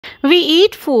We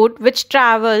eat food which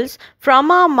travels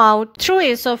from our mouth through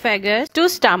esophagus to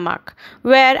stomach,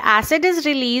 where acid is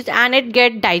released and it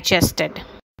gets digested.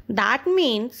 That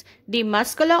means the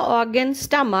muscular organ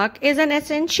stomach is an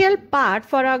essential part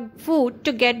for our food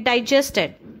to get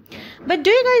digested. But do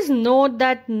you guys know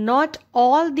that not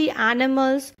all the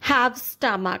animals have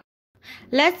stomach?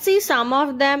 Let's see some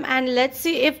of them and let's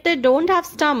see if they don't have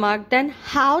stomach, then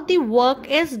how the work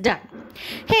is done.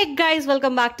 Hey guys,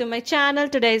 welcome back to my channel.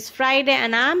 Today is Friday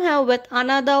and I'm here with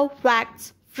another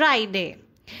Facts Friday,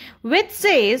 which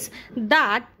says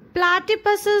that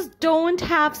platypuses don't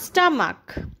have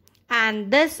stomach. And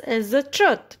this is the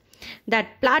truth,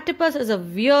 that platypus is a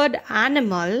weird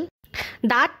animal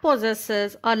that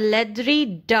possesses a leathery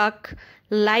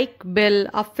duck-like bill,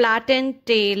 a flattened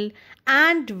tail,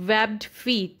 and webbed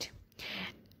feet.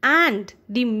 And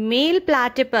the male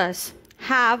platypus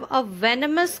have a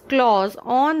venomous claws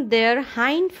on their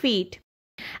hind feet.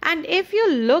 And if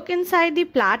you look inside the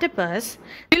platypus,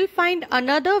 you'll find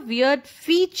another weird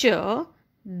feature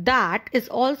that is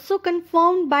also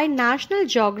confirmed by National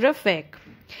Geographic.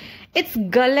 Its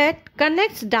gullet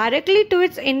connects directly to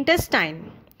its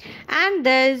intestine, and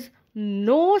there's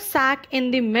no sac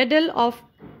in the middle of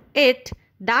it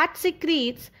that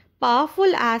secretes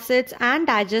powerful acids and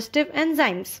digestive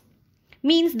enzymes.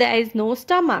 Means there is no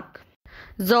stomach.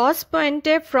 Zos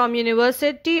Puente from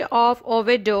University of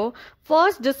Oviedo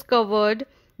first discovered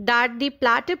that the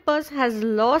platypus has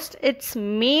lost its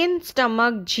main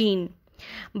stomach gene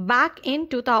back in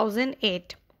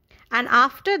 2008. And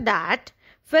after that,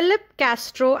 Philip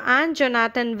Castro and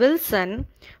Jonathan Wilson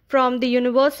from the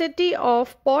University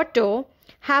of Porto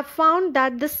have found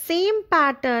that the same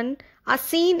pattern are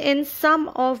seen in some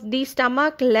of the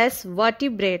stomach-less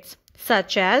vertebrates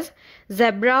such as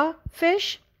zebra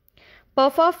fish,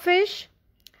 pufferfish,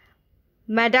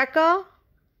 medaka,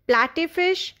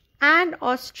 platyfish, and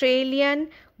Australian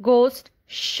ghost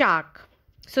shark.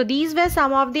 So these were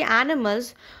some of the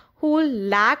animals who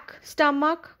lack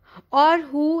stomach or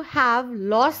who have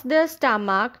lost their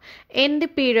stomach in the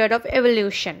period of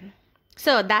evolution.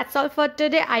 So that's all for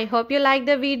today. I hope you liked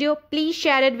the video. Please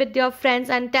share it with your friends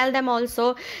and tell them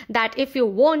also that if you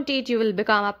won't eat, you will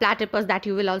become a platypus, that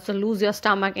you will also lose your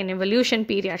stomach in evolution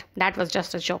period. That was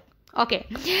just a joke. Okay,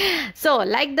 so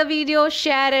like the video,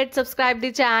 share it, subscribe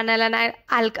the channel, and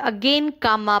I'll again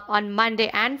come up on Monday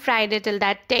and Friday. Till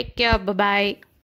that, take care. Bye bye.